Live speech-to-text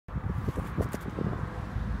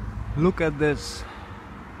Look at this.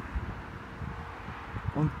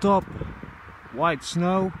 On top, white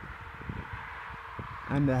snow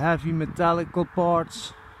and the heavy metallical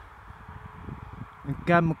parts and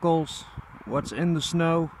chemicals what's in the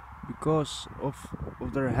snow, because of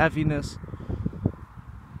their heaviness,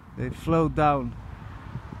 they float down,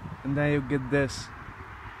 and then you get this.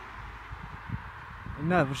 I've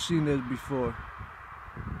never seen this before.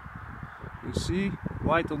 You see,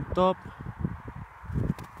 white on top,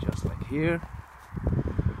 just like here,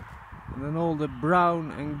 and then all the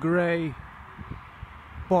brown and grey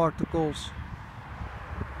particles,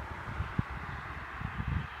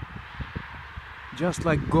 just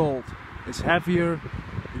like gold. It's heavier,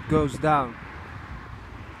 it goes down.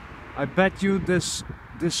 I bet you this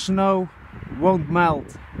snow won't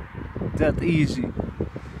melt that easy,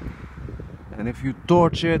 and if you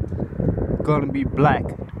torch it, it's gonna be black.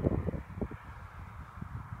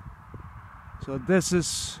 So this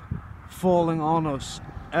is falling on us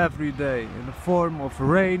every day in the form of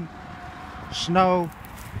rain, snow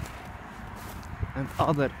and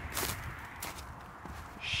other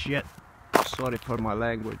shit. Sorry for my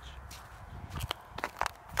language.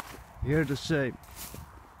 Here the same.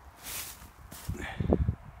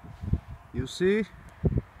 You see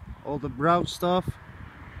all the brown stuff,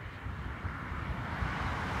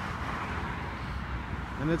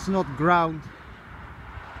 and it's not ground.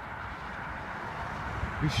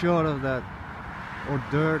 Be sure of that. Or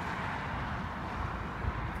dirt.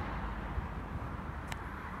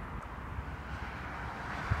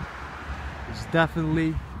 It's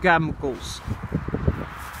definitely chemicals.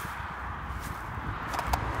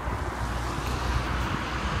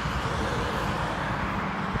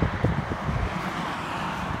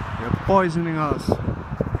 They're poisoning us.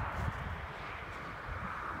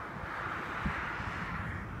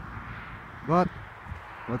 But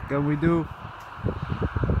what can we do?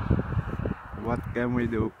 What can we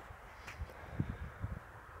do?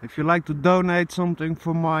 If you like to donate something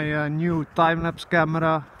for my new time-lapse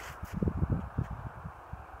camera,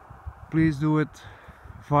 please do it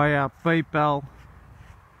via PayPal.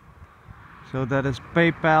 So that is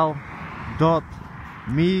paypal.me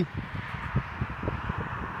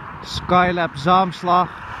SkyLab Zaamslag.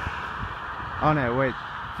 Oh no, wait,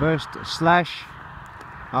 first slash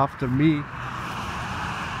after me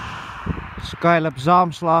SkyLab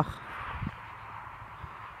Zaamslag,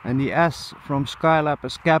 and the S from SkyLab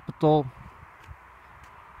is capital,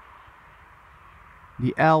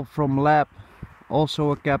 the L from lab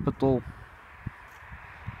also a capital,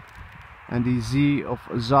 and the Z of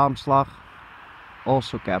Zaamslag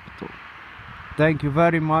also capital. Thank you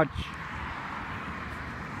very much.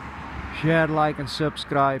 Share, like and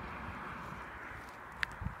subscribe.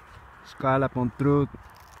 SkyLab on truth.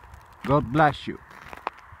 God bless you.